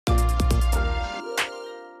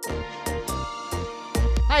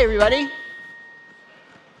Hi, everybody.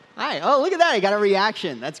 Hi. Oh, look at that. I got a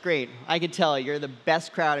reaction. That's great. I can tell you're the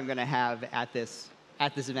best crowd I'm going to have at this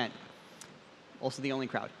event. Also the only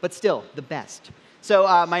crowd, but still the best. So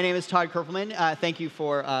my name is Todd Kerpelman. Thank you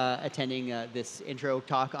for attending this intro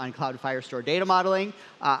talk on Cloud Firestore data modeling.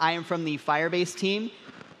 I am from the Firebase team,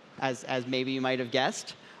 as maybe you might have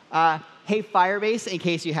guessed. Hey, Firebase, in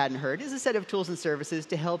case you hadn't heard, is a set of tools and services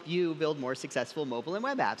to help you build more successful mobile and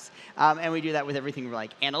web apps. And we do that with everything from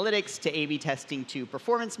like analytics to A/B testing to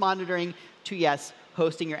performance monitoring to, yes,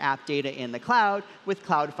 hosting your app data in the cloud with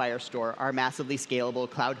Cloud Firestore, our massively scalable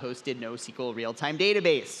cloud-hosted NoSQL real-time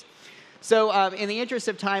database. So in the interest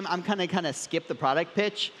of time, I'm kind of skip the product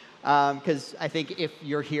pitch. Because I think if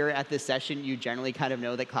you're here at this session, you generally kind of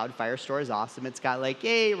know that Cloud Firestore is awesome. It's got like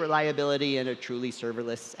reliability and a truly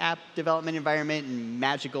serverless app development environment and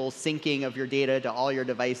magical syncing of your data to all your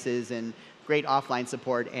devices and great offline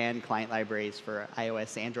support and client libraries for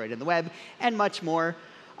iOS, Android, and the web, and much more.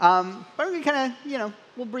 But we're going to kind of,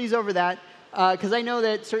 we'll breeze over that. Because I know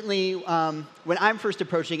that certainly when I'm first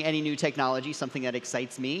approaching any new technology, something that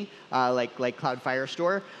excites me, like Cloud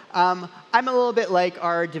Firestore, I'm a little bit like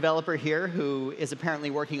our developer here who is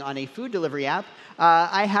apparently working on a food delivery app.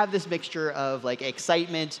 I have this mixture of like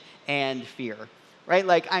excitement and fear. Right?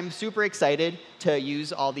 Like, I'm super excited to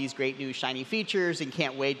use all these great new shiny features and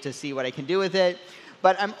can't wait to see what I can do with it.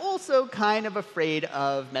 But I'm also kind of afraid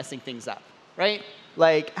of messing things up. Right?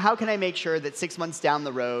 Like, how can I make sure that 6 months down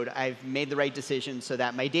the road, I've made the right decision so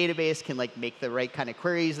that my database can like make the right kind of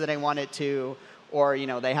queries that I want it to, or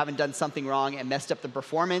they haven't done something wrong and messed up the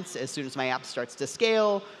performance as soon as my app starts to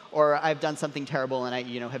scale, or I've done something terrible and I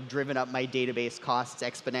have driven up my database costs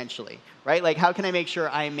exponentially, right? Like, how can I make sure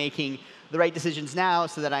I'm making the right decisions now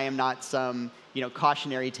so that I am not some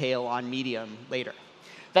cautionary tale on Medium later?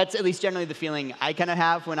 That's at least generally the feeling I kind of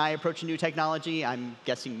have when I approach a new technology. I'm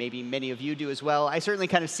guessing maybe many of you do as well. I certainly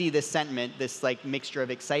kind of see this sentiment, this like mixture of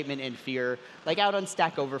excitement and fear, like out on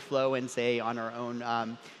Stack Overflow and say on our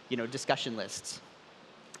own discussion lists.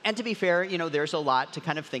 And to be fair, there's a lot to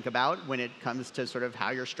kind of think about when it comes to sort of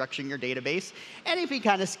how you're structuring your database. And it'd be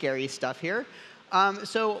kind of scary stuff here.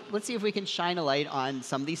 So let's see if we can shine a light on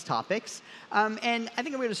some of these topics. And I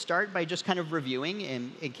think I'm going to start by just kind of reviewing,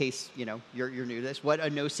 in case you're new to this, what a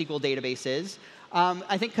NoSQL database is.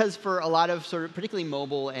 I think because for a lot of sort of particularly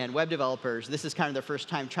mobile and web developers, this is kind of their first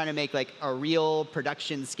time trying to make like a real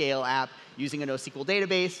production scale app using a NoSQL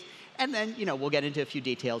database. And then we'll get into a few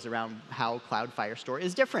details around how Cloud Firestore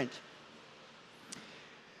is different.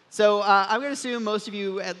 So I'm going to assume most of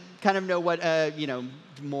you kind of know what a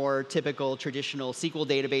more typical traditional SQL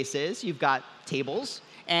database is. You've got tables,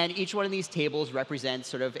 and each one of these tables represents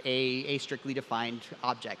sort of a strictly defined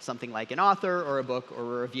object, something like an author or a book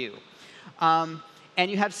or a review. And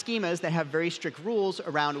you have schemas that have very strict rules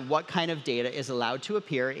around what kind of data is allowed to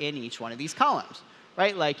appear in each one of these columns.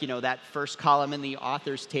 Right? Like, that first column in the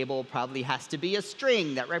authors table probably has to be a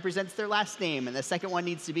string that represents their last name, and the second one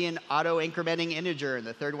needs to be an auto-incrementing integer, and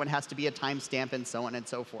the third one has to be a timestamp, and so on and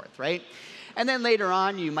so forth, right? And then later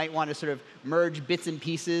on, you might want to sort of merge bits and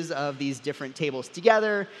pieces of these different tables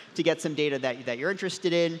together to get some data that you're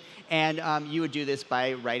interested in, and you would do this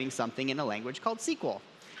by writing something in a language called SQL.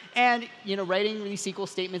 And writing these SQL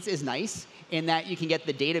statements is nice in that you can get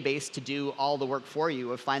the database to do all the work for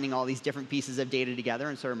you of finding all these different pieces of data together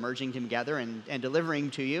and sort of merging them together and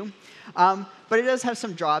delivering to you. But it does have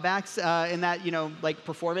some drawbacks in that, like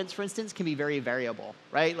performance, for instance, can be very variable,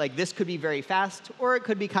 right? Like this could be very fast or it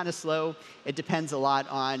could be kind of slow. It depends a lot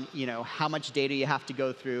on, how much data you have to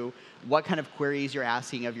go through, what kind of queries you're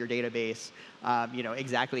asking of your database,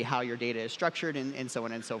 exactly how your data is structured, and so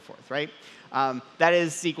on and so forth, right? That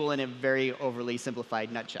is SQL in a very overly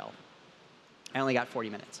simplified nutshell. I only got 40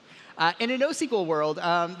 minutes. In a NoSQL world,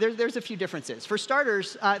 there's a few differences. For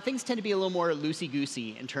starters, things tend to be a little more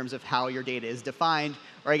loosey-goosey in terms of how your data is defined,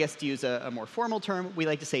 or I guess to use a more formal term, we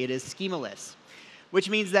like to say it is schemaless, which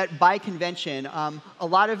means that by convention, a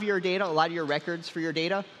lot of your data, a lot of your records for your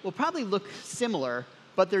data will probably look similar,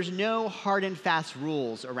 but there's no hard and fast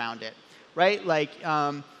rules around it, right? Like,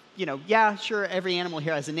 yeah, sure, every animal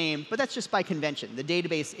here has a name, but that's just by convention. The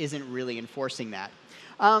database isn't really enforcing that.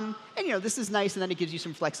 And this is nice, and then it gives you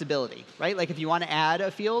some flexibility, right? Like if you want to add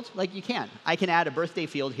a field, like you can. I can add a birthday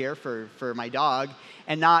field here for my dog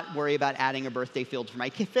and not worry about adding a birthday field for my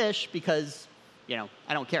fish because,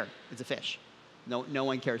 I don't care. It's a fish. No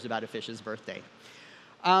one cares about a fish's birthday.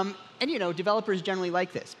 And developers generally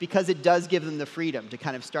like this because it does give them the freedom to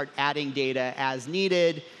kind of start adding data as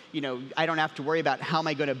needed. I don't have to worry about how am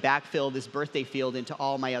I going to backfill this birthday field into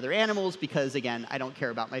all my other animals because, again, I don't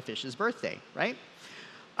care about my fish's birthday, right?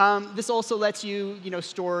 This also lets you,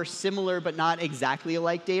 store similar but not exactly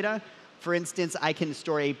alike data. For instance, I can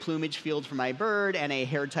store a plumage field for my bird, and a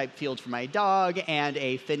hair type field for my dog, and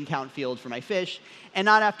a fin count field for my fish, and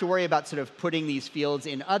not have to worry about sort of putting these fields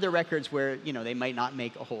in other records where they might not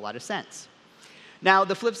make a whole lot of sense. Now,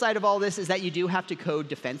 the flip side of all this is that you do have to code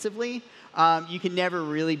defensively. You can never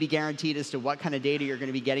really be guaranteed as to what kind of data you're going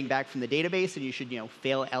to be getting back from the database, and you should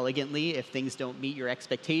fail elegantly if things don't meet your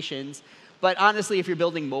expectations. But honestly, if you're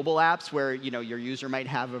building mobile apps where your user might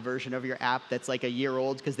have a version of your app that's like a year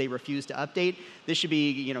old because they refuse to update, this should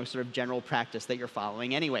be sort of general practice that you're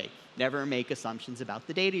following anyway. Never make assumptions about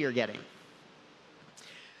the data you're getting.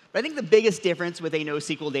 But I think the biggest difference with a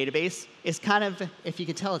NoSQL database is kind of, if you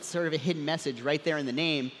can tell, it's sort of a hidden message right there in the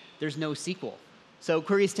name. There's NoSQL. So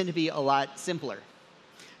queries tend to be a lot simpler.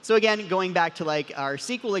 So again, going back to like our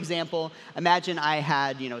SQL example, imagine I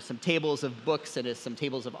had some tables of books and some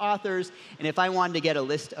tables of authors, and if I wanted to get a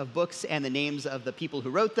list of books and the names of the people who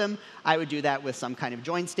wrote them, I would do that with some kind of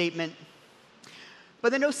join statement.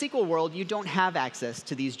 But in the NoSQL world, you don't have access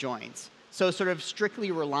to these joins. So sort of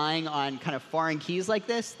strictly relying on kind of foreign keys like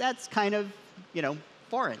this, that's kind of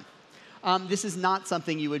foreign. This is not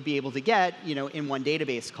something you would be able to get in one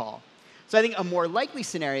database call. So I think a more likely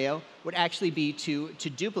scenario would actually be to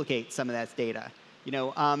duplicate some of that data.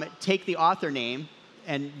 Take the author name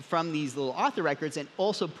and from these little author records and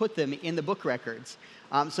also put them in the book records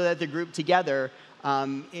so that they're grouped together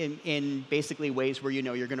in basically ways where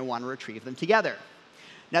you're going to want to retrieve them together.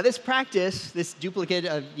 Now, this practice, this duplicating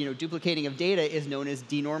of data, is known as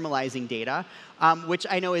denormalizing data, which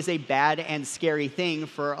I know is a bad and scary thing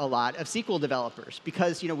for a lot of SQL developers,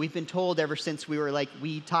 because we've been told ever since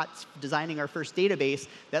we taught designing our first database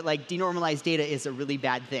that denormalized data is a really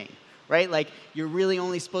bad thing, right? You're really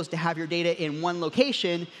only supposed to have your data in one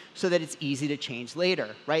location so that it's easy to change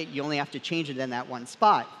later, right? You only have to change it in that one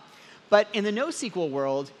spot. But in the NoSQL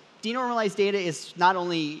world, denormalized data is not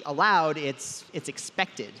only allowed, it's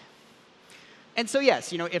expected. And so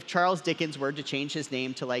yes, if Charles Dickens were to change his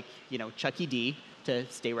name to Chucky D to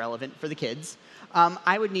stay relevant for the kids,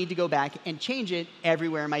 I would need to go back and change it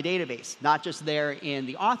everywhere in my database, not just there in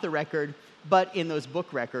the author record, but in those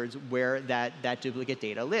book records where that duplicate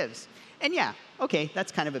data lives. And yeah, okay,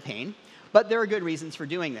 that's kind of a pain, but there are good reasons for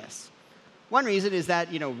doing this. One reason is that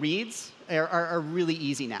reads are really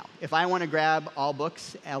easy now. If I want to grab all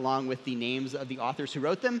books along with the names of the authors who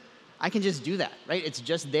wrote them, I can just do that, right? It's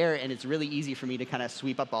just there, and it's really easy for me to kind of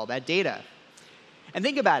sweep up all that data. And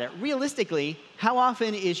think about it. Realistically, how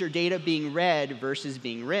often is your data being read versus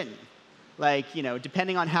being written?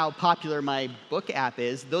 Depending on how popular my book app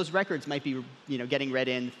is, those records might be getting read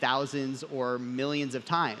in thousands or millions of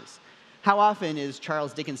times. How often is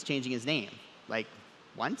Charles Dickens changing his name?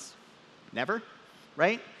 Once? Never,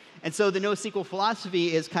 right? And so the NoSQL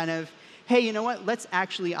philosophy is kind of, hey, you know what? Let's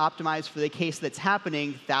actually optimize for the case that's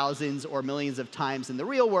happening thousands or millions of times in the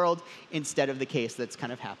real world instead of the case that's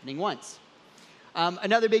kind of happening once.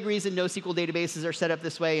 Another big reason NoSQL databases are set up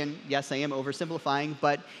this way, and yes, I am oversimplifying,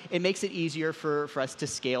 but it makes it easier for us to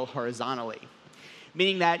scale horizontally.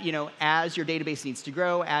 Meaning that, as your database needs to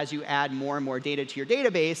grow, as you add more and more data to your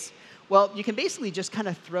database, well, you can basically just kind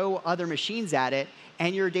of throw other machines at it,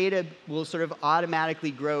 and your data will sort of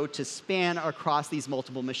automatically grow to span across these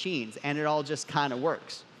multiple machines, and it all just kind of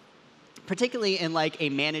works. Particularly in a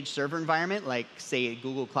managed server environment, like say a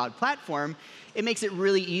Google Cloud Platform, it makes it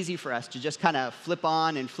really easy for us to just kind of flip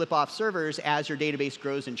on and flip off servers as your database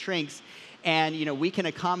grows and shrinks, and we can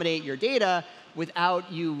accommodate your data without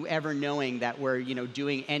you ever knowing that we're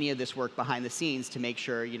doing any of this work behind the scenes to make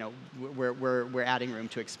sure we're adding room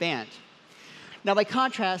to expand. Now, by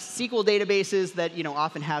contrast, SQL databases that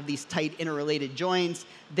often have these tight interrelated joins,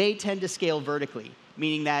 they tend to scale vertically,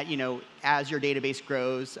 meaning that as your database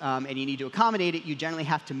grows and you need to accommodate it, you generally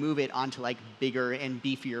have to move it onto bigger and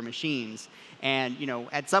beefier machines. And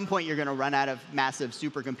at some point, you're going to run out of massive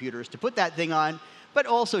supercomputers to put that thing on. But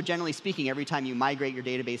also, generally speaking, every time you migrate your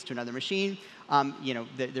database to another machine,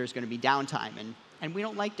 there's going to be downtime, and we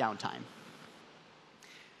don't like downtime.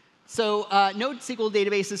 So NoSQL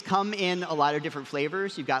databases come in a lot of different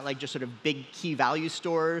flavors. You've got just sort of big key value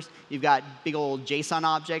stores. You've got big old JSON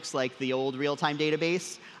objects like the old real-time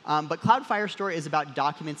database. But Cloud Firestore is about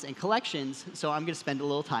documents and collections, so I'm going to spend a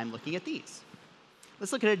little time looking at these.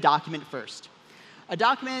 Let's look at a document first. A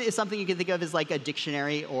document is something you can think of as a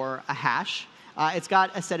dictionary or a hash. It's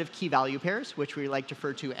got a set of key value pairs, which we like to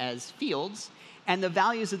refer to as fields. And the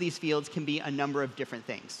values of these fields can be a number of different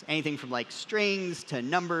things. Anything from strings to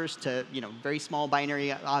numbers to very small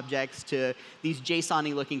binary objects to these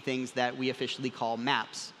JSON-y looking things that we officially call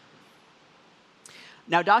maps.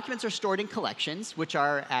 Now, documents are stored in collections, which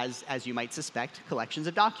are, as you might suspect, collections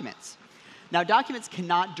of documents. Now, documents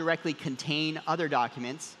cannot directly contain other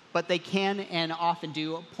documents, but they can and often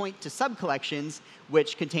do point to subcollections,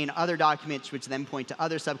 which contain other documents, which then point to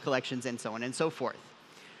other subcollections, and so on and so forth.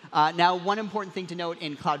 Now, one important thing to note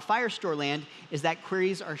in Cloud Firestore land is that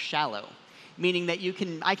queries are shallow, meaning that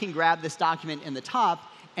I can grab this document in the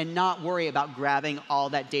top and not worry about grabbing all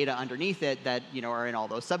that data underneath it that are in all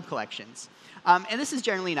those subcollections. And this is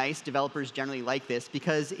generally nice. Developers generally like this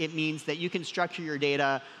because it means that you can structure your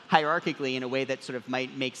data hierarchically in a way that sort of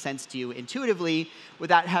might make sense to you intuitively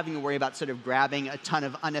without having to worry about sort of grabbing a ton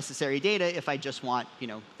of unnecessary data if I just want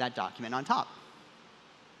that document on top.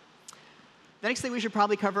 The next thing we should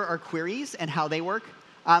probably cover are queries and how they work.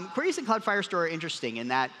 Queries in Cloud Firestore are interesting in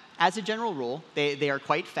that, as a general rule, they are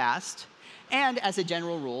quite fast. And as a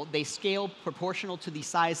general rule, they scale proportional to the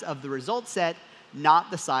size of the result set,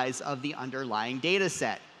 not the size of the underlying data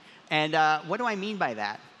set. And what do I mean by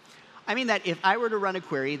that? I mean that if I were to run a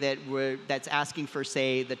query that's asking for,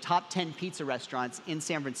 say, the top 10 pizza restaurants in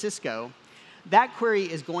San Francisco, that query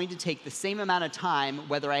is going to take the same amount of time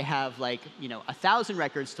whether I have 1,000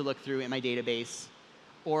 records to look through in my database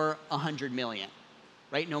or 100 million.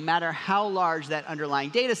 Right? No matter how large that underlying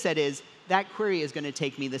data set is, that query is going to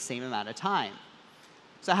take me the same amount of time.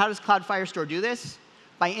 So how does Cloud Firestore do this?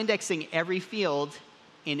 By indexing every field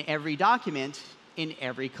in every document in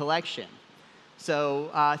every collection. So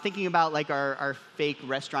thinking about our fake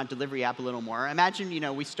restaurant delivery app a little more, imagine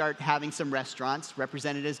we start having some restaurants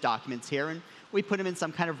represented as documents here, and we put them in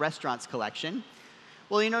some kind of restaurants collection.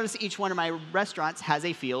 Well, you notice each one of my restaurants has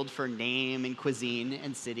a field for name and cuisine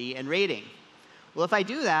and city and rating. Well, if I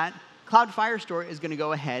do that, Cloud Firestore is going to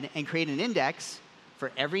go ahead and create an index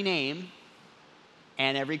for every name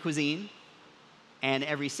and every cuisine and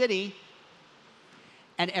every city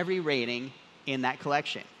and every rating in that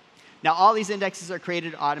collection. Now, all these indexes are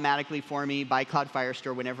created automatically for me by Cloud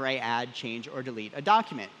Firestore whenever I add, change, or delete a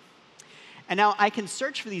document. And now I can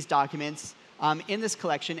search for these documents in this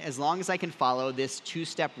collection as long as I can follow this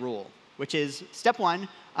two-step rule, which is step one,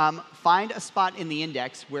 find a spot in the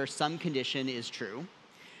index where some condition is true,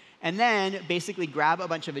 and then basically grab a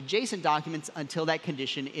bunch of adjacent documents until that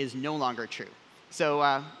condition is no longer true.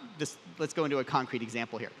 So let's go into a concrete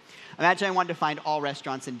example here. Imagine I wanted to find all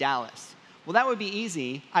restaurants in Dallas. Well, that would be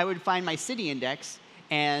easy. I would find my city index,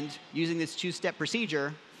 and using this two-step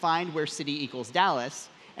procedure, find where city equals Dallas,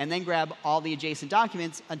 and then grab all the adjacent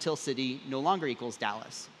documents until city no longer equals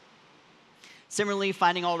Dallas. Similarly,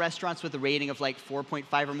 finding all restaurants with a rating of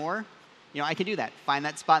 4.5 or more, I can do that. Find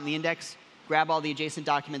that spot in the index, grab all the adjacent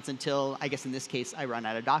documents until, I guess in this case, I run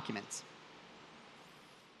out of documents.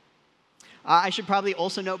 I should probably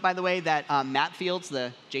also note, by the way, that map fields,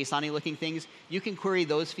 the JSON-y looking things, you can query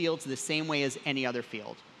those fields the same way as any other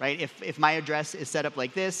field, right? If my address is set up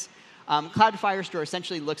like this, Cloud Firestore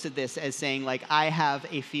essentially looks at this as saying, I have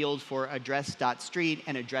a field for address.street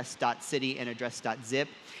and address.city and address.zip,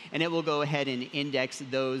 and it will go ahead and index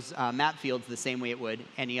those map fields the same way it would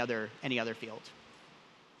any other field.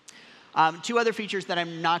 Two other features that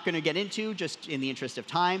I'm not going to get into, just in the interest of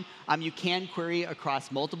time. You can query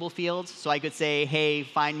across multiple fields. So I could say, hey,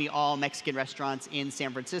 find me all Mexican restaurants in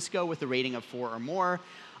San Francisco with a rating of 4 or more.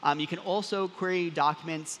 You can also query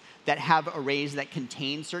documents that have arrays that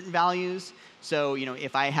contain certain values. So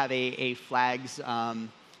if I have a flags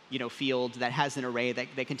field that has an array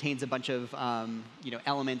that contains a bunch of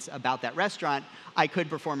elements about that restaurant, I could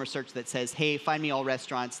perform a search that says, hey, find me all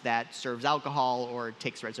restaurants that serves alcohol or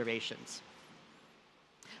takes reservations.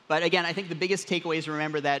 But again, I think the biggest takeaway is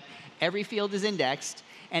remember that every field is indexed,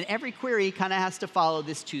 and every query kind of has to follow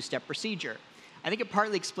this two-step procedure. I think it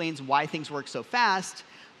partly explains why things work so fast,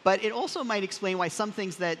 but it also might explain why some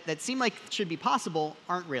things that seem like should be possible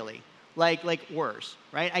aren't really. Like ORs,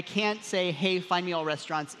 right? I can't say, hey, find me all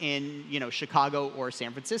restaurants in Chicago or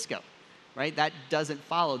San Francisco, right? That doesn't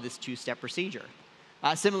follow this two-step procedure.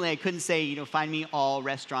 Similarly, I couldn't say, find me all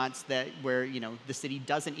restaurants where the city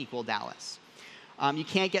doesn't equal Dallas. You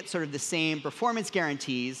can't get sort of the same performance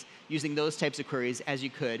guarantees using those types of queries as you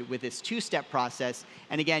could with this two-step process.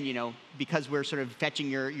 And again, because we're sort of fetching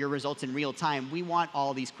your results in real time, we want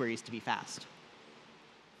all these queries to be fast.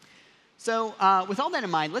 So with all that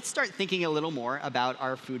in mind, let's start thinking a little more about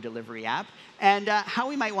our food delivery app and how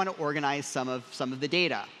we might want to organize some of the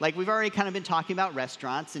data. We've already kind of been talking about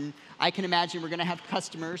restaurants, and I can imagine we're going to have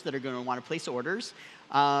customers that are going to want to place orders.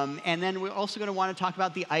 And then we're also going to want to talk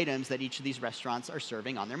about the items that each of these restaurants are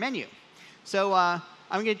serving on their menu. So I'm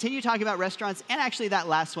going to continue talking about restaurants and actually that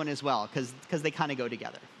last one as well, because they kind of go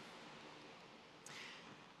together.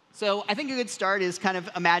 So I think a good start is kind of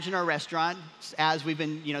imagine our restaurant as we've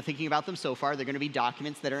been thinking about them so far. They're going to be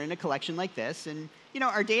documents that are in a collection like this. And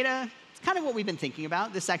our data, it's kind of what we've been thinking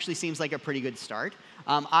about. This actually seems like a pretty good start.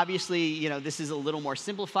 Obviously, this is a little more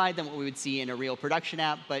simplified than what we would see in a real production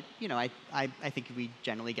app. But I think we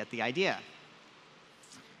generally get the idea.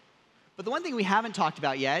 But the one thing we haven't talked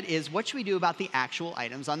about yet is what should we do about the actual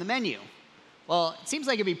items on the menu? Well, it seems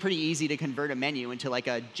like it'd be pretty easy to convert a menu into like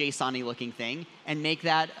a JSON-y looking thing and make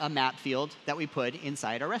that a map field that we put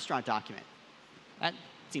inside our restaurant document. That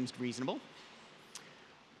seems reasonable.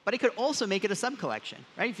 But I could also make it a subcollection,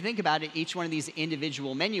 right? If you think about it, each one of these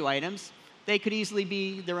individual menu items, they could easily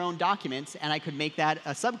be their own documents, and I could make that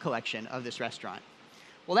a subcollection of this restaurant.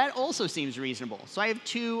 Well, that also seems reasonable. So I have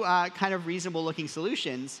two kind of reasonable looking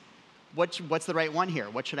solutions. What's the right one here?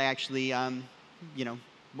 What should I actually,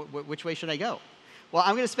 which way should I go? Well,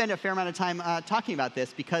 I'm going to spend a fair amount of time talking about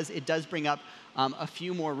this because it does bring up a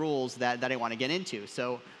few more rules that I want to get into.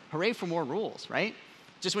 So hooray for more rules, right?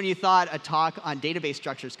 Just when you thought a talk on database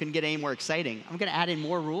structures couldn't get any more exciting, I'm going to add in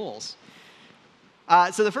more rules.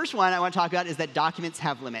 So the first one I want to talk about is that documents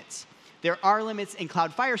have limits. There are limits in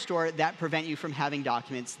Cloud Firestore that prevent you from having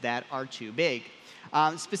documents that are too big.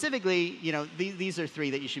 Specifically, these are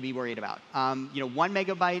three that you should be worried about. 1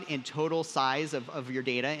 megabyte in total size of your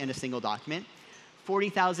data in a single document,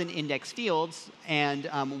 40,000 index fields, and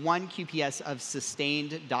 1 QPS of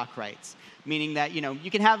sustained doc writes, meaning that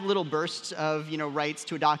you can have little bursts of writes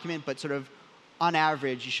to a document, but sort of on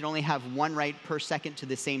average, you should only have 1 write per second to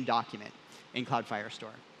the same document in Cloud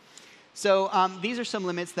Firestore. So these are some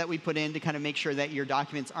limits that we put in to kind of make sure that your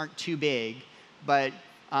documents aren't too big, but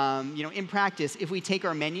in practice, if we take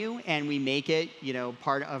our menu and we make it,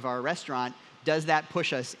 part of our restaurant, does that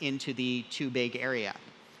push us into the too big area?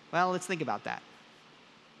 Well, let's think about that.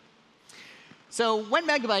 So 1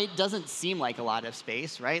 megabyte doesn't seem like a lot of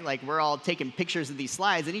space, right? Like we're all taking pictures of these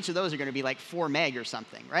slides, and each of those are going to be like 4 meg or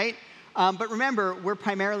something, right? But remember, we're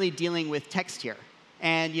primarily dealing with text here.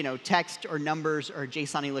 And text or numbers or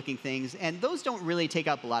JSON-y looking things, and those don't really take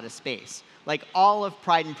up a lot of space. Like all of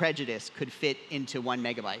Pride and Prejudice could fit into 1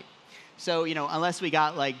 megabyte. So unless we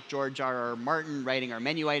got like George R.R. Martin writing our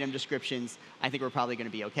menu item descriptions, I think we're probably going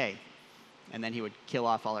to be OK. And then he would kill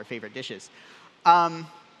off all our favorite dishes.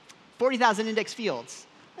 40,000 index fields.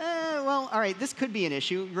 Well, all right, this could be an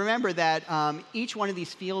issue. Remember that each one of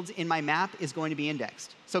these fields in my map is going to be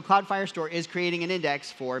indexed. So Cloud Firestore is creating an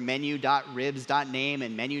index for menu.ribs.name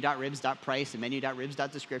and menu.ribs.price and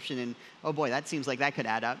menu.ribs.description. And oh boy, that seems like that could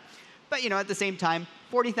add up. But at the same time,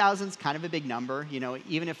 40,000 is kind of a big number.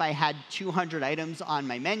 Even if I had 200 items on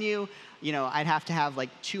my menu, I'd have to have like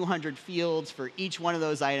 200 fields for each one of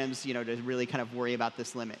those items, to really kind of worry about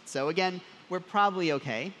this limit. So again, we're probably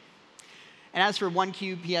OK. And as for 1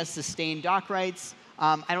 QPS sustained doc writes,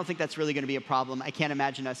 I don't think that's really going to be a problem. I can't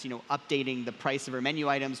imagine us, updating the price of our menu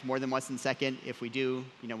items more than once in a second. If we do,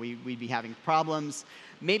 we'd be having problems.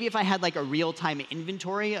 Maybe if I had like a real-time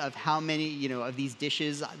inventory of how many, of these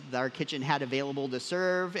dishes that our kitchen had available to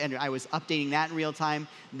serve, and I was updating that in real time,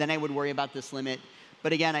 then I would worry about this limit.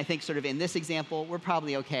 But again, I think sort of in this example, we're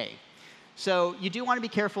probably OK. So you do want to be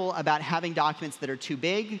careful about having documents that are too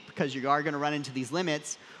big, because you are going to run into these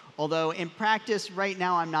limits. Although in practice, right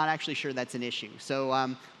now, I'm not actually sure that's an issue.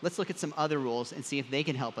 So let's look at some other rules and see if they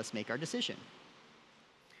can help us make our decision.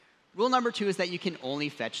 Rule number 2 is that you can only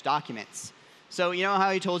fetch documents. So you know how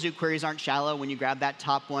I told you queries aren't shallow? When you grab that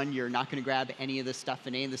top one, you're not going to grab any of the stuff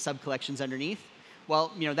in any of the subcollections underneath?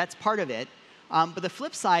 Well, that's part of it. But the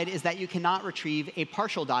flip side is that you cannot retrieve a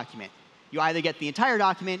partial document. You either get the entire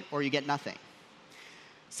document or you get nothing.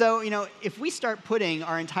 So, if we start putting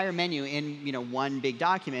our entire menu in, one big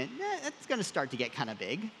document, that's going to start to get kind of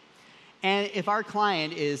big. And if our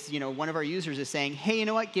client is, one of our users is saying, hey, you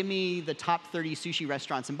know what, give me the top 30 sushi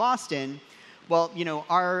restaurants in Boston, well,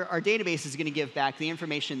 our database is going to give back the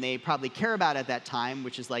information they probably care about at that time,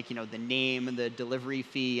 which is like, the name and the delivery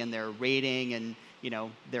fee and their rating and,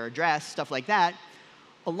 their address, stuff like that,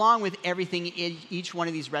 along with everything each one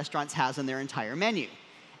of these restaurants has on their entire menu.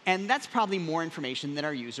 And that's probably more information than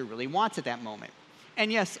our user really wants at that moment.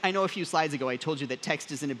 And yes, I know a few slides ago I told you that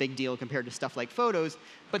text isn't a big deal compared to stuff like photos,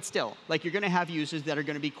 but still, like you're going to have users that are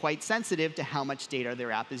going to be quite sensitive to how much data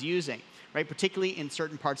their app is using, right? Particularly in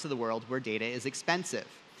certain parts of the world where data is expensive.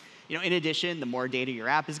 In addition, the more data your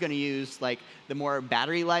app is going to use, like the more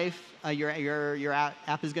battery life your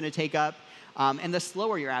app is going to take up, and the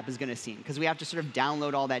slower your app is going to seem, because we have to sort of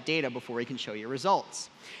download all that data before we can show you results.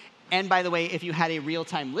 And by the way, if you had a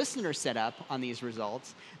real-time listener set up on these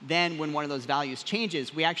results, then when one of those values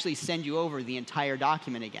changes, we actually send you over the entire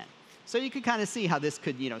document again. So you could kind of see how this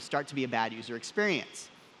could start to be a bad user experience.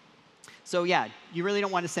 So yeah, you really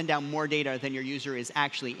don't want to send down more data than your user is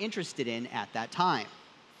actually interested in at that time.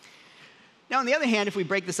 Now, on the other hand, if we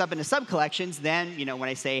break this up into sub-collections, then when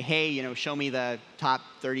I say, hey, show me the top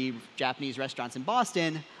 30 Japanese restaurants in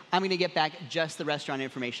Boston, I'm going to get back just the restaurant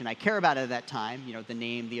information I care about at that time, the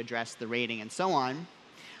name, the address, the rating, and so on,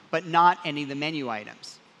 but not any of the menu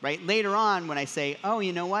items. Right? Later on, when I say, oh,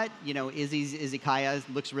 you know what? Izzy's Izakaya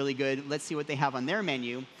looks really good. Let's see what they have on their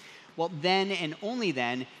menu. Well, then and only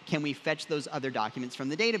then can we fetch those other documents from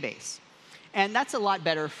the database. And that's a lot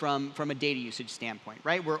better from a data usage standpoint,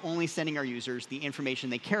 right? We're only sending our users the information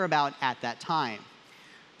they care about at that time.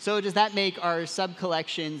 So does that make our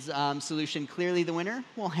sub-collections solution clearly the winner?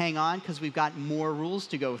 Well, hang on, because we've got more rules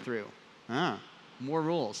to go through. More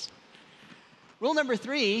rules. Rule number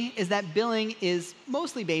 3 is that billing is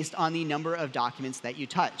mostly based on the number of documents that you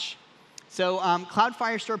touch. So Cloud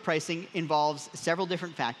Firestore pricing involves several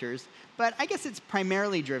different factors, but I guess it's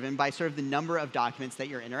primarily driven by sort of the number of documents that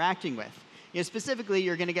you're interacting with. Specifically,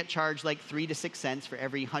 you're going to get charged like 3 to 6 cents for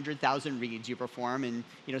every 100,000 reads you perform, and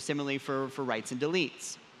similarly for writes and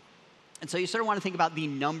deletes. And so you sort of want to think about the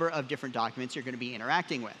number of different documents you're going to be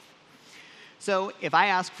interacting with. So if I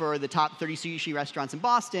ask for the top 30 sushi restaurants in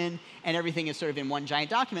Boston, and everything is sort of in one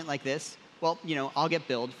giant document like this, well, I'll get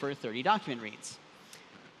billed for 30 document reads.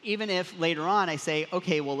 Even if later on I say,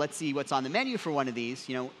 OK, well, let's see what's on the menu for one of these,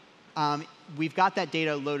 we've got that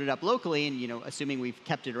data loaded up locally, and assuming we've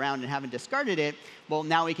kept it around and haven't discarded it, well,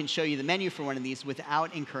 now we can show you the menu for one of these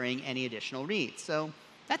without incurring any additional reads. So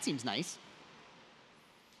that seems nice.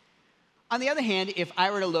 On the other hand, if I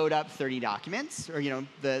were to load up 30 documents, or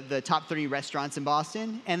the top 30 restaurants in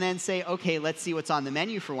Boston, and then say, OK, let's see what's on the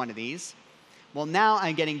menu for one of these, well, now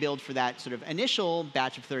I'm getting billed for that sort of initial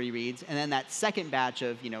batch of 30 reads, and then that second batch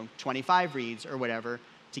of 25 reads or whatever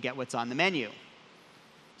to get what's on the menu.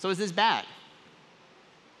 So is this bad?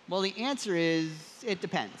 Well, the answer is it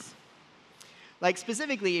depends. Like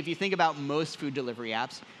specifically, if you think about most food delivery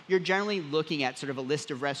apps, you're generally looking at sort of a list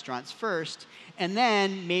of restaurants first, and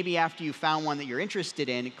then maybe after you found one that you're interested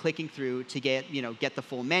in, clicking through to get the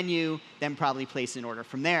full menu, then probably place an order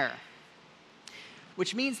from there.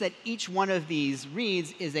 Which means that each one of these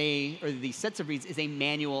reads these sets of reads is a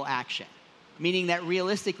manual action. Meaning that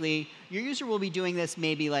realistically, your user will be doing this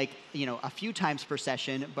maybe like a few times per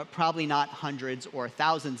session, but probably not hundreds or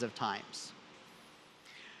thousands of times.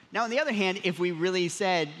 Now, on the other hand, if we really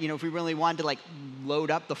said, if we really wanted to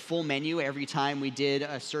load up the full menu every time we did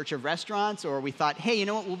a search of restaurants, or we thought, hey, you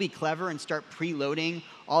know what, we'll be clever and start preloading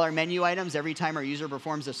all our menu items every time our user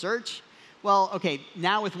performs a search, well, OK,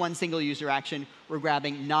 now with one single user action, we're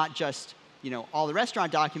grabbing not just all the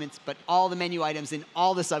restaurant documents, but all the menu items in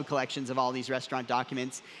all the sub-collections of all these restaurant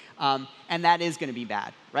documents. And that is going to be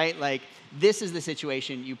bad, right? Like, this is the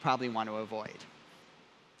situation you probably want to avoid.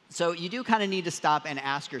 So you do kind of need to stop and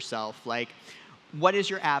ask yourself, like, what is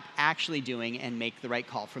your app actually doing, and make the right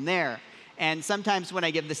call from there. And sometimes when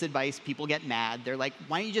I give this advice, people get mad. They're like,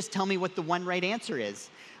 why don't you just tell me what the one right answer is?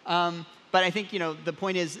 But I think the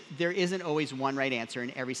point is there isn't always one right answer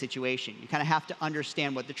in every situation. You kind of have to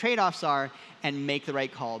understand what the trade-offs are and make the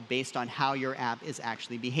right call based on how your app is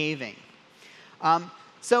actually behaving.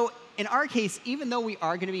 So in our case, even though we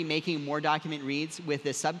are going to be making more document reads with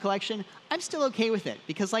this sub-collection, I'm still OK with it.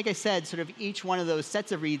 Because like I said, sort of each one of those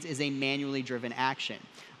sets of reads is a manually driven action.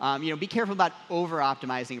 Be careful about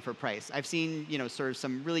over-optimizing for price. I've seen sort of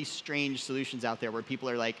some really strange solutions out there where people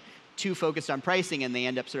are like too focused on pricing, and they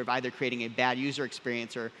end up sort of either creating a bad user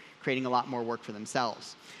experience or creating a lot more work for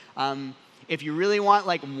themselves. If you really want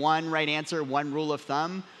like one right answer, one rule of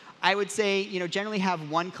thumb, I would say generally have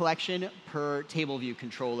one collection per table view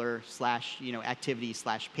controller / activity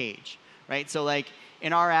 / page, right? So like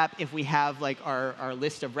in our app, if we have like our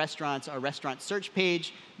list of restaurants, our restaurant search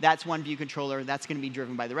page, that's one view controller. That's going to be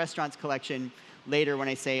driven by the restaurants collection. Later, when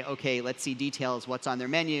I say, OK, let's see details, what's on their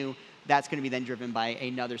menu, that's going to be then driven by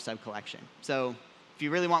another sub-collection. So if you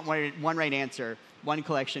really want one right answer, one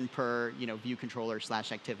collection per view controller /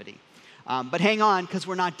 activity. But hang on, because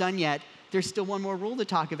we're not done yet. There's still one more rule to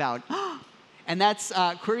talk about. And that's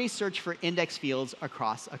query search for index fields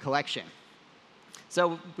across a collection.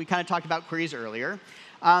 So we kind of talked about queries earlier.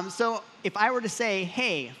 So if I were to say,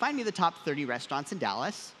 hey, find me the top 30 restaurants in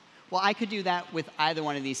Dallas, well, I could do that with either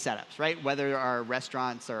one of these setups, right? Whether our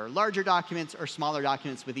restaurants are larger documents or smaller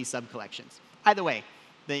documents with these sub-collections. Either way,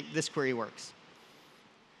 this query works.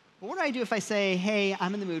 But what do I do if I say, hey,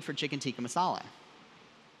 I'm in the mood for chicken tikka masala?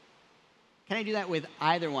 Can I do that with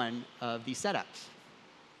either one of these setups?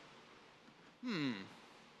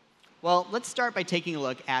 Well, let's start by taking a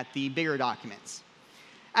look at the bigger documents.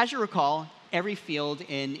 As you recall, every field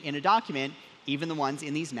in a document Even the ones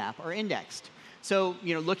in these map are indexed. So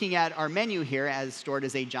looking at our menu here as stored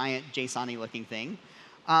as a giant JSON-y looking thing,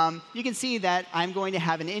 you can see that I'm going to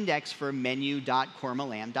have an index for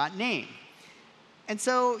menu.kormalam.name. And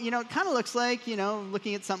so, it kind of looks like,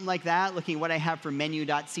 looking at something like that, looking at what I have for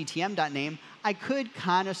menu.ctm.name, I could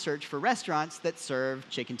kind of search for restaurants that serve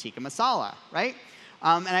chicken tikka masala, right?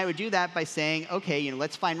 And I would do that by saying, OK,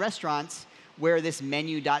 let's find restaurants where this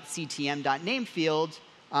menu.ctm.name field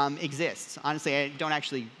exists. Honestly, I don't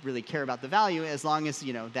actually really care about the value. As long as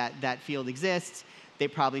that field exists, they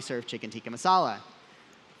probably serve chicken tikka masala.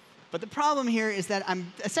 But the problem here is that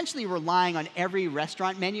I'm essentially relying on every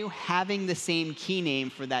restaurant menu having the same key name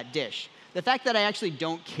for that dish. The fact that I actually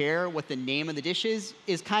don't care what the name of the dish is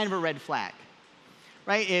kind of a red flag.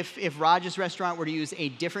 Right? If Raj's restaurant were to use a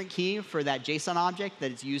different key for that JSON object that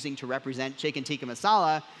it's using to represent chicken tikka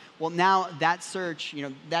masala, well, now that search,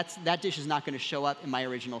 that dish is not going to show up in my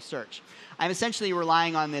original search. I'm essentially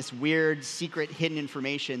relying on this weird, secret, hidden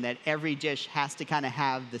information that every dish has to kind of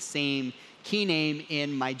have the same key name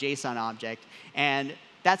in my JSON object. And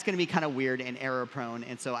that's going to be kind of weird and error-prone.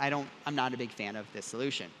 And so I'm not a big fan of this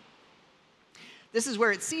solution. This is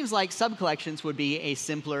where it seems like subcollections would be a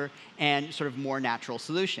simpler and sort of more natural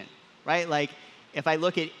solution, right? Like, if I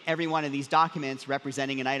look at every one of these documents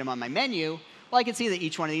representing an item on my menu, well, I can see that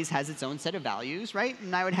each one of these has its own set of values, right?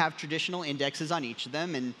 And I would have traditional indexes on each of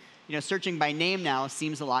them. And searching by name now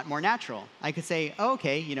seems a lot more natural. I could say, oh,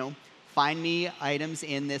 OK, find me items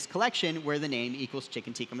in this collection where the name equals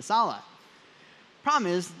chicken tikka masala.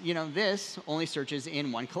 Problem is, this only searches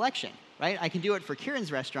in one collection, right? I can do it for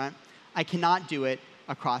Kieran's restaurant. I cannot do it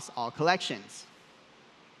across all collections.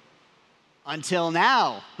 Until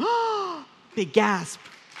now. Big gasp.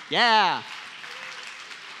 Yeah.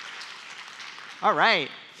 All right.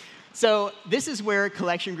 So this is where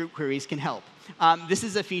collection group queries can help. This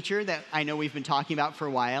is a feature that I know we've been talking about for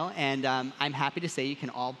a while, and I'm happy to say you can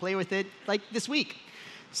all play with it like this week.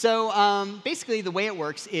 So basically, the way it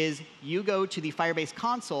works is you go to the Firebase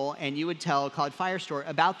console, and you would tell Cloud Firestore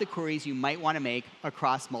about the queries you might want to make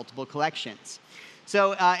across multiple collections.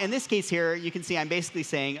 So in this case here, you can see I'm basically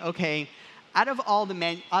saying, OK, out of all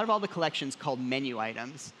the collections called menu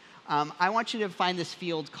items, I want you to find this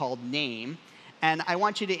field called name. And I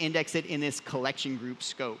want you to index it in this collection group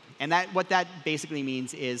scope. And what that basically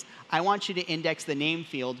means is I want you to index the name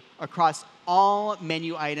field across all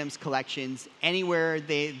menu items collections anywhere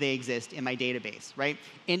they exist in my database, right?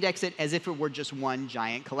 Index it as if it were just one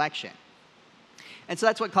giant collection. And so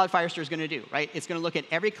that's what Cloud Firestore is going to do, right? It's going to look at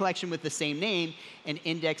every collection with the same name and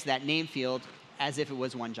index that name field as if it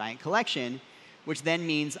was one giant collection, which then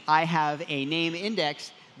means I have a name index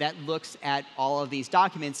that looks at all of these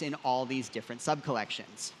documents in all these different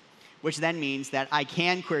subcollections, which then means that I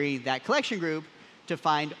can query that collection group to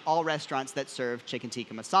find all restaurants that serve chicken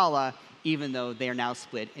tikka masala, even though they are now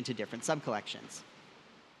split into different subcollections.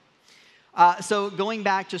 So going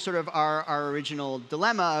back to sort of our original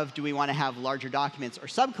dilemma of do we want to have larger documents or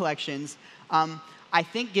subcollections, I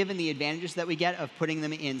think given the advantages that we get of putting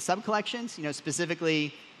them in subcollections,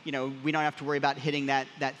 specifically, we don't have to worry about hitting that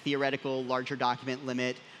theoretical larger document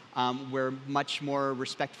limit. We're much more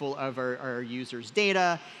respectful of our users'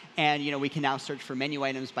 data. And we can now search for menu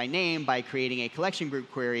items by name by creating a collection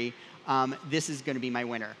group query. This is going to be my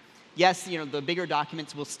winner. Yes, the bigger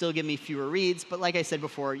documents will still give me fewer reads. But like I said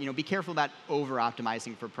before, be careful about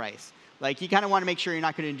over-optimizing for price. Like, you kind of want to make sure you're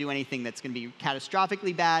not going to do anything that's going to be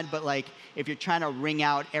catastrophically bad. But like, if you're trying to wring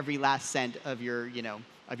out every last cent of your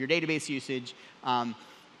database usage,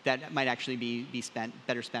 that might actually be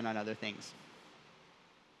better spent on other things.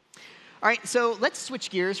 All right, so let's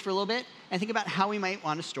switch gears for a little bit and think about how we might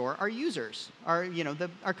want to store our users, our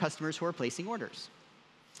customers who are placing orders.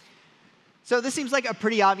 So this seems like a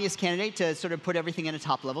pretty obvious candidate to sort of put everything in a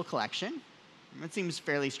top-level collection. It seems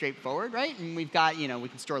fairly straightforward, right? And we've got, we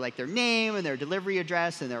can store like their name and their delivery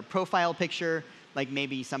address and their profile picture, like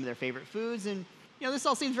maybe some of their favorite foods. And this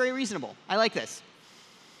all seems very reasonable. I like this.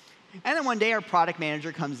 And then one day, our product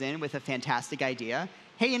manager comes in with a fantastic idea.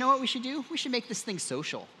 Hey, you know what we should do? We should make this thing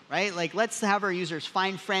social, right? Like, let's have our users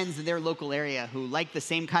find friends in their local area who like the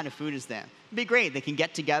same kind of food as them. It'd be great. They can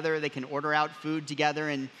get together. They can order out food together.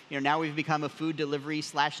 And now we've become a food delivery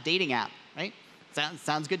 / dating app, right?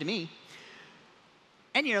 Sounds good to me.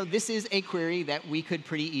 And this is a query that we could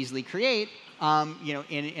pretty easily create,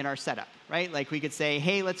 in our setup, right? Like, we could say,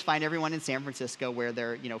 hey, let's find everyone in San Francisco where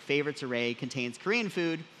their favorites array contains Korean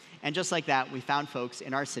food. And just like that, we found folks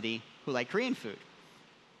in our city who like Korean food.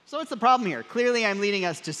 So what's the problem here? Clearly, I'm leading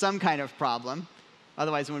us to some kind of problem.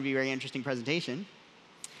 Otherwise, it wouldn't be a very interesting presentation.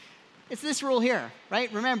 It's this rule here,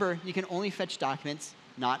 right? Remember, you can only fetch documents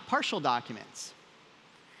not partial documents.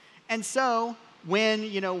 And so when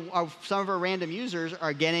some of our random users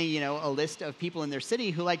are getting a list of people in their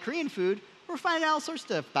city who like Korean food, we're finding out all sorts of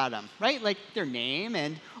stuff about them, right? Like their name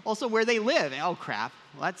and also where they live. And, oh, crap,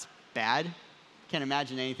 well, that's bad. Can't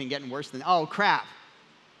imagine anything getting worse than, oh, crap,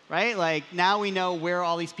 right? Like now we know where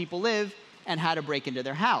all these people live and how to break into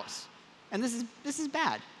their house. And this is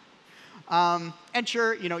bad. And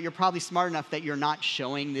sure, you're probably smart enough that you're not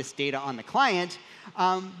showing this data on the client,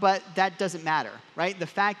 but that doesn't matter, right? The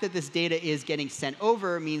fact that this data is getting sent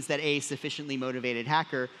over means that a sufficiently motivated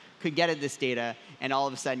hacker could get at this data, and all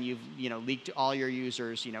of a sudden you've leaked all your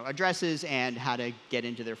users' addresses and how to get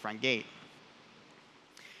into their front gate.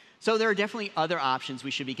 So there are definitely other options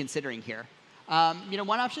we should be considering here.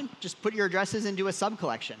 One option, just put your addresses into a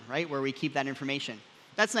sub-collection, right, where we keep that information.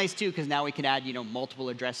 That's nice too, because now we can add multiple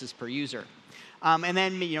addresses per user. And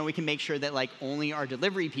then we can make sure that only our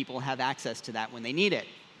delivery people have access to that when they need it.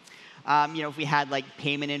 If we had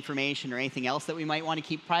payment information or anything else that we might want to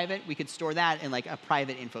keep private, we could store that in a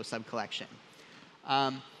private info sub-collection.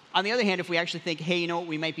 On the other hand, if we actually think, hey,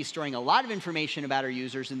 we might be storing a lot of information about our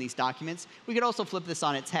users in these documents, we could also flip this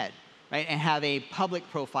on its head, right, and have a public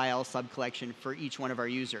profile sub-collection for each one of our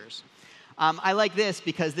users. I like this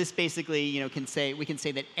because this basically we can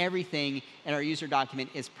say that everything in our user document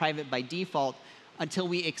is private by default until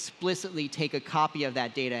we explicitly take a copy of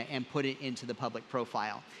that data and put it into the public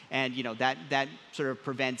profile. And that sort of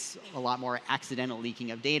prevents a lot more accidental leaking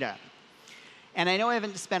of data. And I know I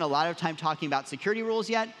haven't spent a lot of time talking about security rules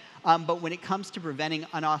yet, but when it comes to preventing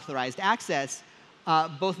unauthorized access,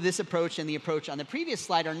 both this approach and the approach on the previous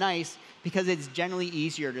slide are nice because it's generally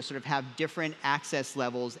easier to sort of have different access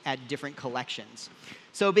levels at different collections.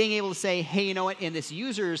 So being able to say, hey, in this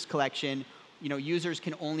users collection, users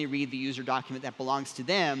can only read the user document that belongs to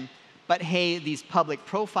them, but hey, these public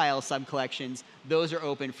profile sub-collections, those are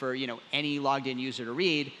open for any logged in user to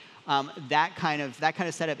read. That kind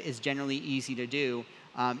of setup is generally easy to do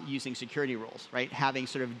using security rules, right? Having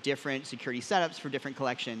sort of different security setups for different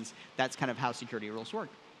collections. That's kind of how security rules work.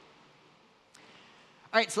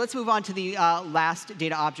 All right, so let's move on to the last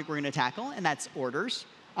data object we're going to tackle, and that's orders.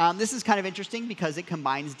 This is kind of interesting because it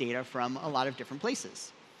combines data from a lot of different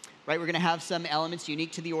places. Right, we're going to have some elements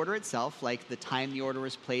unique to the order itself, like the time the order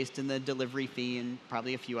was placed and the delivery fee and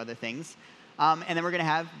probably a few other things. And then we're going to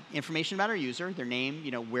have information about our user, their name,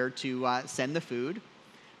 where to send the food.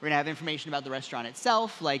 We're going to have information about the restaurant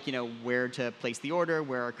itself, like where to place the order,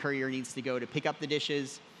 where our courier needs to go to pick up the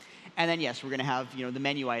dishes. And then, yes, we're going to have the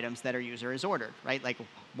menu items that our user has ordered, right? Like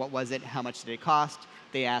what was it, how much did it cost?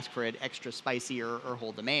 They ask for it extra spicy or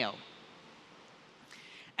hold the mayo.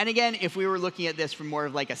 And again, if we were looking at this from more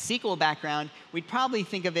of a SQL background, we'd probably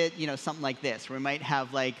think of it, something like this, where we might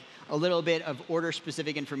have a little bit of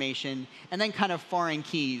order-specific information, and then kind of foreign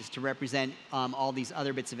keys to represent all these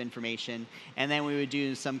other bits of information. And then we would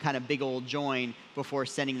do some kind of big old join before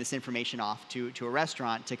sending this information off to a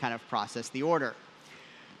restaurant to kind of process the order.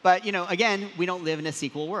 But again, we don't live in a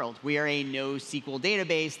SQL world. We are a NoSQL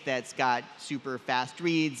database that's got super fast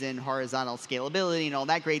reads and horizontal scalability and all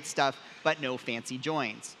that great stuff, but no fancy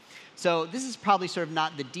joins. So this is probably sort of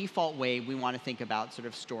not the default way we want to think about sort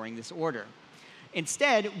of storing this order.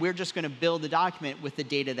 Instead, we're just going to build the document with the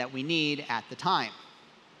data that we need at the time.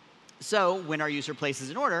 So when our user places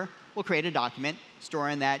an order, we'll create a document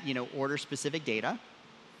storing that order-specific data.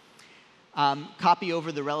 Copy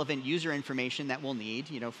over the relevant user information that we'll need,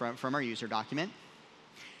 from our user document.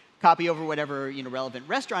 Copy over whatever relevant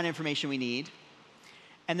restaurant information we need,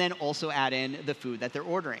 and then also add in the food that they're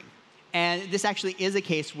ordering. And this actually is a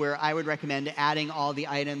case where I would recommend adding all the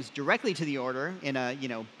items directly to the order in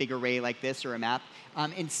a big array like this or a map,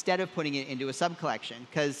 instead of putting it into a sub-collection.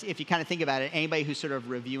 Because if you kind of think about it, anybody who's sort of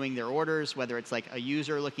reviewing their orders, whether it's like a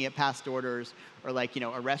user looking at past orders or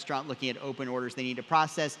a restaurant looking at open orders they need to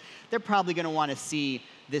process, they're probably going to want to see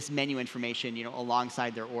this menu information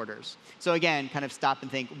alongside their orders. So again, kind of stop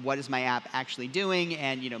and think, what is my app actually doing,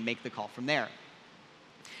 and make the call from there.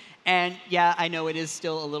 And yeah, I know it is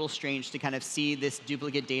still a little strange to kind of see this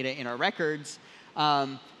duplicate data in our records,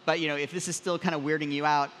 but if this is still kind of weirding you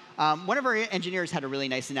out, one of our engineers had a really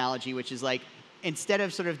nice analogy, which is instead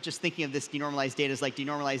of sort of just thinking of this denormalized data as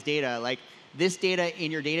denormalized data, this data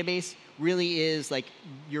in your database really is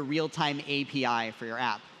your real-time API for your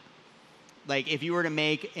app. If you were to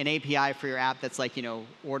make an API for your app that's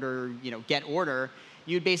order, get order,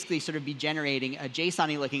 you'd basically sort of be generating a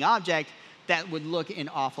JSON-y looking object that would look an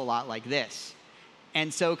awful lot like this.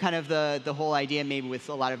 And so kind of the whole idea maybe with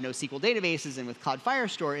a lot of NoSQL databases and with Cloud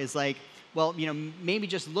Firestore is like, well, maybe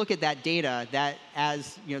just look at that data that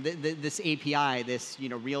as, this API, this,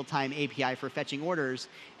 real-time API for fetching orders,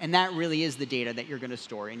 and that really is the data that you're going to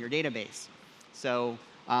store in your database. So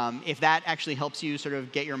if that actually helps you sort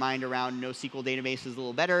of get your mind around NoSQL databases a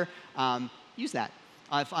little better, use that.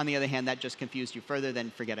 If, on the other hand, that just confused you further,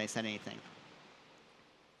 then forget I said anything.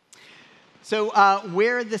 So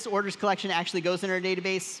where this orders collection actually goes in our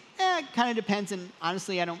database, it kind of depends, and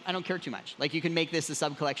honestly, I don't care too much. Like, you can make this a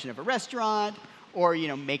sub-collection of a restaurant, or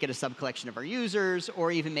make it a sub-collection of our users,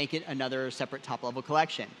 or even make it another separate top-level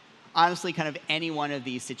collection. Honestly, kind of any one of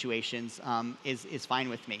these situations is fine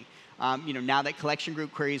with me. Now that collection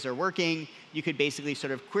group queries are working, you could basically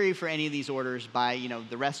sort of query for any of these orders by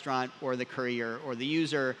the restaurant or the courier or the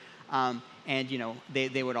user, and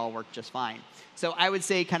they would all work just fine. So I would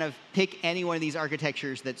say kind of pick any one of these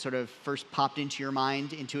architectures that sort of first popped into your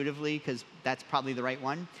mind intuitively, because that's probably the right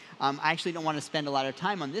one. I actually don't want to spend a lot of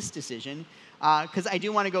time on this decision, because I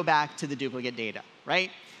do want to go back to the duplicate data, right?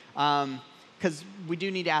 Because we do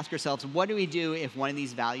need to ask ourselves, what do we do if one of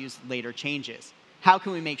these values later changes? How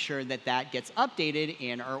can we make sure that that gets updated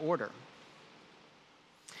in our order?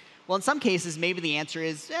 Well, in some cases, maybe the answer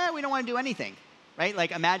is, we don't want to do anything. Right?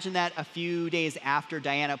 Like, imagine that a few days after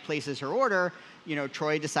Diana places her order,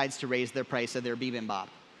 Troy decides to raise the price of their bibimbap.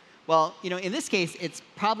 Well, in this case, it's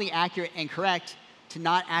probably accurate and correct to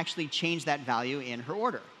not actually change that value in her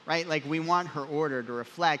order, right? Like, we want her order to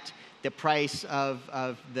reflect the price of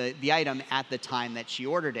the item at the time that she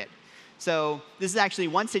ordered it. So this is actually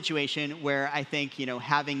one situation where I think,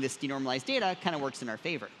 having this denormalized data kind of works in our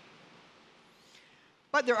favor.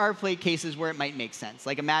 But there are cases where it might make sense.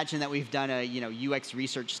 Like, imagine that we've done a UX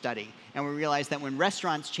research study, and we realize that when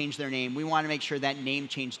restaurants change their name, we want to make sure that name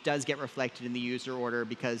change does get reflected in the user order,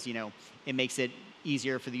 because it makes it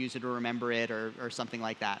easier for the user to remember it, or something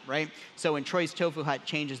like that, right? So when Troy's Tofu Hut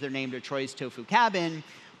changes their name to Troy's Tofu Cabin,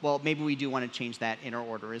 well, maybe we do want to change that in our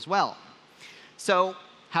order as well. So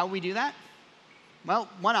how do we do that? Well,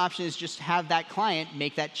 one option is just have that client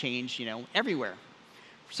make that change everywhere.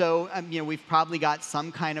 So we've probably got some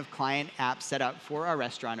kind of client app set up for our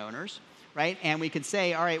restaurant owners, right? And we could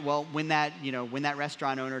say, all right, well, when that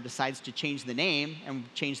restaurant owner decides to change the name and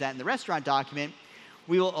change that in the restaurant document,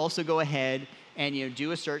 we will also go ahead and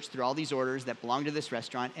do a search through all these orders that belong to this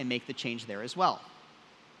restaurant and make the change there as well.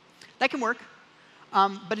 That can work,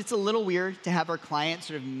 but it's a little weird to have our client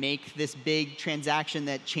sort of make this big transaction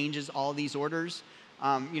that changes all these orders.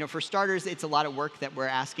 For starters, it's a lot of work that we're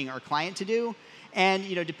asking our client to do. And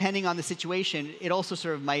depending on the situation, it also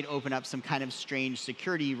sort of might open up some kind of strange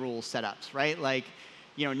security rule setups, right? Like,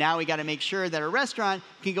 now we got to make sure that a restaurant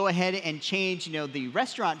can go ahead and change, the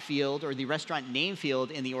restaurant field or the restaurant name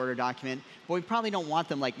field in the order document, but we probably don't want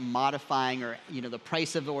them like modifying or the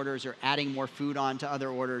price of orders or adding more food on to other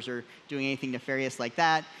orders or doing anything nefarious like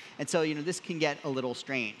that. And so this can get a little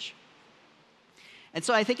strange. And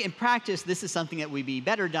so I think in practice, this is something that would be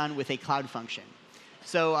better done with a cloud function.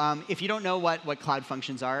 So if you don't know what cloud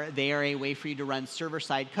functions are, they are a way for you to run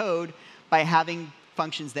server-side code by having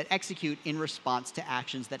functions that execute in response to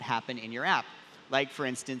actions that happen in your app. Like, for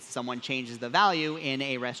instance, someone changes the value in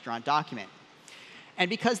a restaurant document. And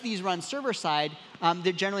because these run server-side,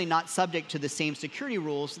 they're generally not subject to the same security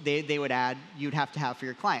rules you'd have to have for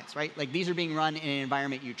your clients, right? Like, these are being run in an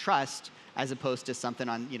environment you trust, as opposed to something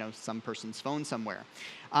on some person's phone somewhere.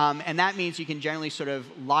 And that means you can generally sort of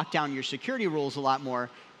lock down your security rules a lot more,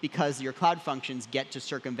 because your cloud functions get to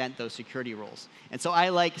circumvent those security rules. And so I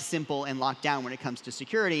like simple and locked down when it comes to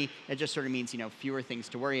security. It just sort of means fewer things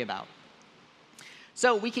to worry about.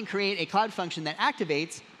 So we can create a cloud function that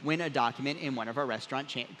activates when a document in one of our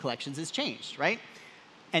restaurant collections is changed, right?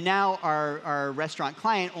 And now our restaurant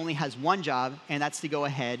client only has one job, and that's to go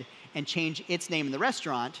ahead and change its name in the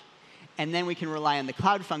restaurant. And then we can rely on the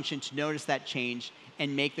cloud function to notice that change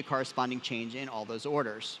and make the corresponding change in all those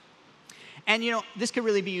orders. And this could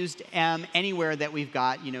really be used anywhere that we've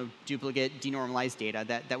got duplicate denormalized data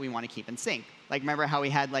that we want to keep in sync. Like, remember how we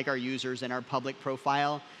had like our users and our public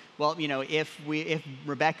profile? Well, if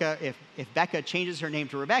Becca changes her name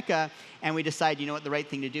to Rebecca, and we decide what the right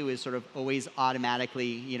thing to do is sort of always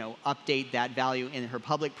automatically update that value in her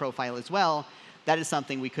public profile as well, that is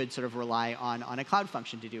something we could sort of rely on a cloud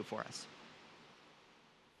function to do for us.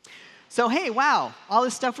 So hey, wow, all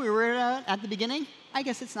this stuff we were at the beginning, I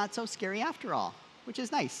guess it's not so scary after all, which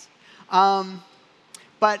is nice.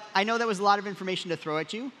 But I know that was a lot of information to throw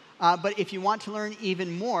at you. But if you want to learn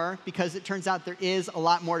even more, because it turns out there is a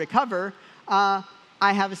lot more to cover, I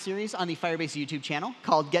have a series on the Firebase YouTube channel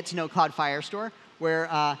called Get to Know Cloud Firestore, where,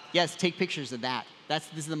 yes, take pictures of that.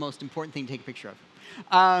 This is the most important thing to take a picture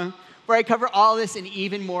of. Where I cover all this in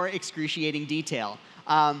even more excruciating detail.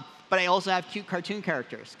 But I also have cute cartoon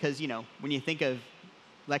characters, because when you think of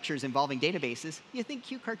lectures involving databases, you think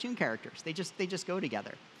cute cartoon characters. They just go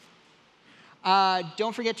together.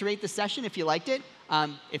 Don't forget to rate the session if you liked it.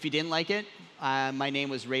 If you didn't like it, my name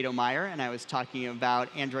was Rado Meyer, and I was talking about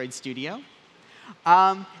Android Studio.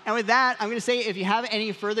 And with that, I'm going to say if you have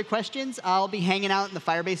any further questions, I'll be hanging out in the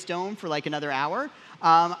Firebase Dome for like another hour.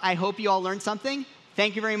 I hope you all learned something.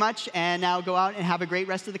 Thank you very much, and now go out and have a great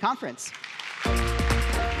rest of the conference.